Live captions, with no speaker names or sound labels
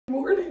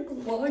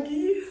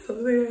vloggy.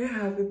 Something I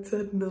haven't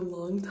said in a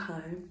long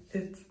time.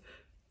 It's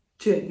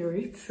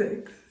January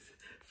 6th,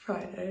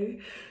 Friday.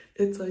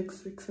 It's like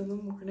 6 in the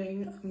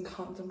morning. I'm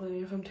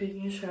contemplating if I'm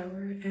taking a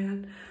shower,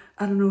 and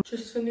I don't know.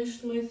 Just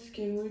finished my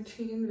skin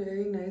routine.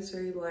 Very nice,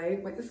 very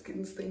light. My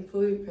skin's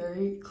thankfully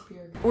very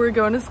clear. We're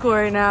going to school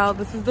right now.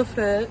 This is the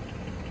fit.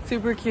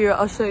 Super cute.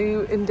 I'll show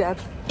you in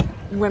depth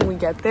when we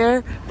get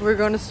there. We're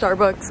going to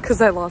Starbucks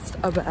because I lost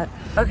a bet.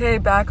 Okay,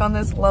 back on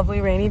this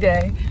lovely rainy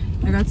day.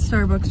 I got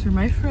Starbucks for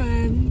my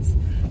friends,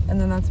 and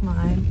then that's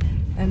mine,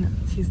 and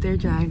she's there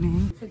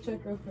driving. So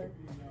check real quick.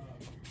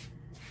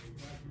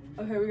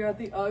 Okay, we got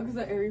the Uggs,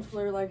 the Airy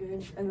Flare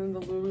leggings, and then the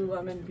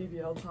Lululemon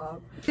BBL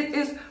top. It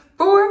is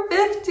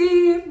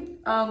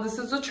 $4.50. This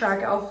is a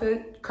track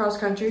outfit,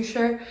 cross-country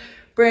shirt,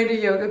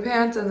 branded yoga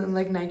pants, and then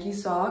like Nike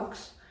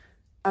socks.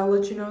 I'll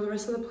let you know the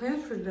rest of the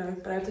plans for today,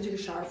 but I have to take a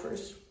shower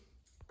first.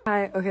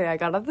 Hi, okay, I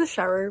got out of the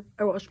shower.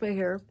 I washed my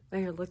hair. My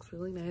hair looks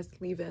really nice,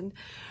 leave-in.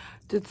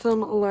 Did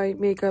some light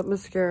makeup,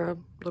 mascara,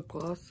 lip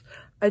gloss.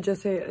 I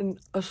just ate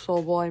a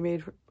soul bowl I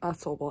made, an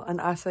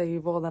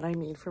acai bowl that I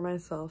made for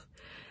myself.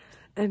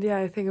 And yeah,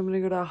 I think I'm gonna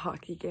go to a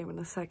hockey game in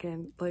a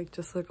second, like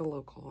just like a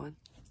local one.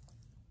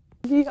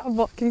 I'm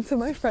walking to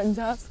my friend's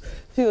house.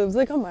 She lives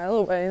like a mile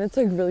away and it's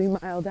like really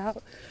mild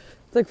out.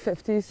 It's like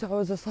 50, so I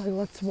was just like,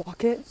 let's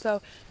walk it.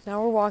 So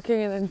now we're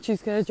walking and then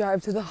she's gonna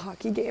drive to the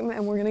hockey game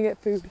and we're gonna get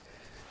food.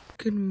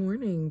 Good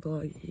morning,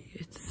 vloggy.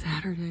 It's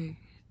Saturday,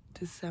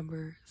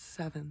 December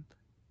 7th.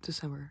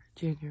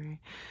 January.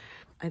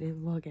 I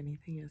didn't vlog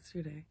anything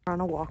yesterday. I'm on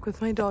a walk with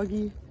my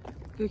doggy.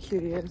 Look how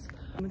cute he is.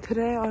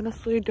 Today,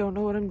 honestly, don't know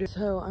what I'm doing.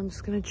 So I'm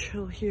just gonna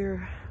chill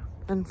here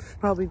and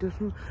probably do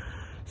some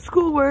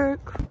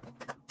schoolwork.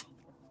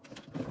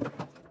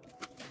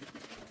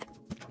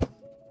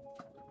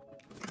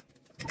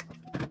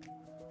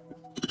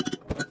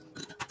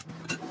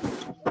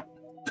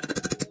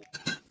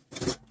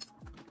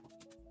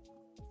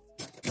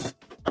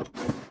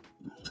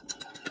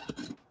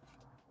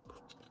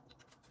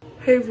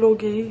 Hey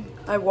vloggy,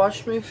 I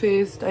washed my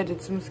face, I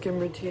did some skin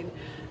routine.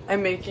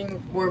 I'm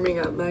warming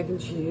up mac and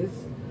cheese.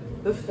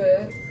 The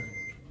fit,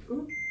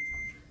 ooh.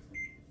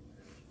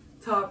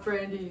 Top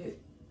brandy,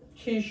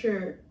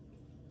 t-shirt,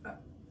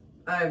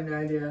 I have no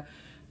idea.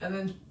 And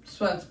then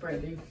sweats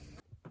brandy.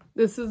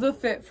 This is the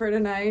fit for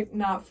tonight,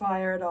 not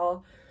fire at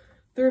all.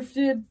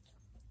 Thrifted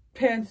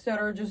pants that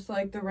are just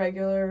like the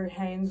regular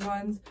Hanes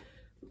ones.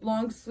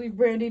 Long sleeve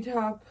brandy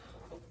top,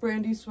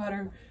 brandy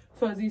sweater,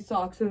 fuzzy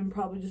socks, and I'm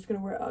probably just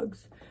gonna wear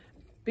Uggs.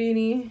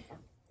 Beanie,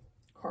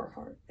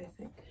 Carhartt, I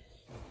think.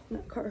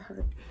 Not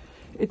Carhartt.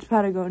 It's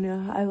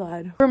Patagonia, I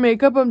lied. For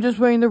makeup, I'm just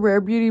wearing the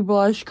Rare Beauty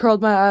blush,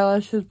 curled my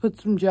eyelashes,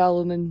 put some gel,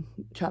 and then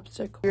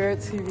chapstick. We're at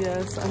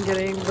CVS. I'm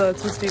getting the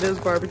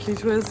Tostitos barbecue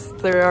twists.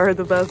 They are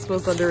the best,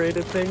 most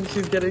underrated thing.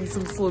 She's getting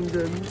some Slim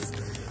Jims.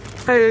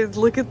 Hey,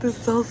 look at this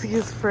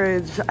Celsius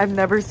fridge. I've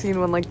never seen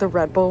one like the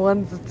Red Bull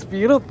ones. It's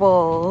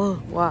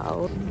beautiful.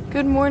 Wow.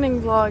 Good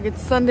morning, vlog.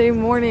 It's Sunday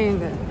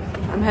morning.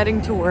 I'm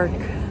heading to work.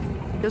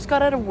 Just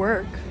got out of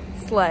work.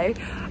 Slay.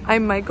 I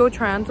might go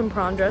try on some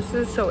prom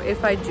dresses, so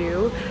if I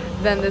do,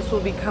 then this will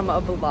become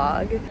a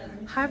vlog.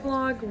 Hi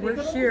vlog,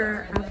 we're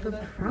here at the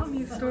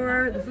prom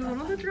store. This is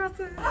one of the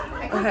dresses.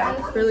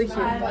 Okay, really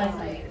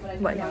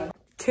cute. Like,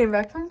 came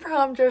back from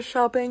prom dress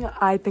shopping.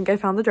 I think I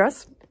found the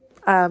dress.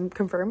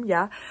 Confirm,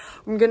 yeah.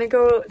 I'm gonna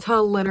go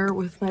to dinner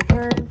with my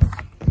parents.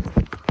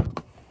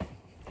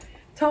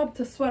 Top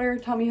to sweater,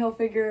 Tommy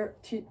Hilfiger,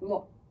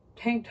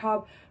 tank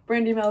top,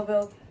 Brandy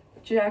Melville,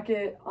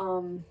 jacket,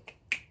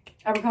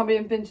 Abercrombie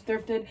and Finch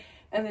thrifted,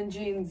 and then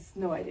jeans,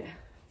 no idea.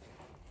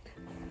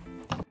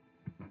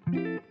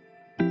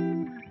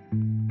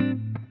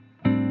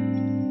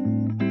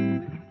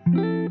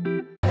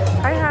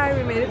 Hi,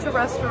 we made it to a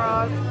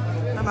restaurant.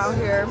 I'm out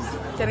here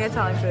getting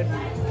Italian food.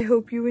 I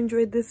hope you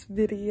enjoyed this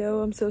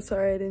video. I'm so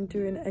sorry I didn't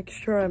do an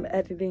extra. I'm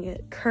editing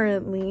it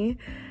currently.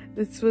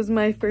 This was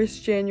my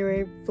first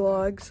January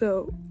vlog,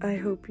 so I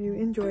hope you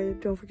enjoyed.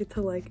 Don't forget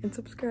to like and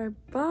subscribe.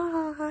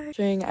 Bye!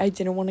 I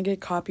didn't want to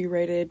get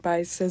copyrighted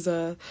by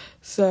SZA,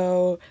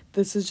 so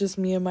this is just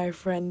me and my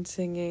friend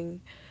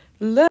singing.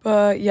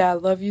 But yeah,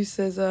 love you,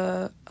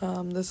 SZA.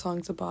 The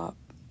song's a bop.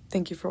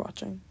 Thank you for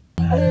watching.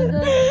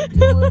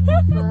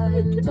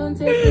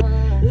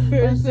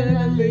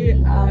 Personally,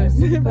 I'm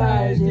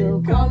surprised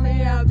you call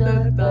me out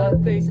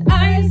the things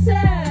I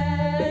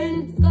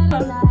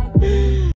said.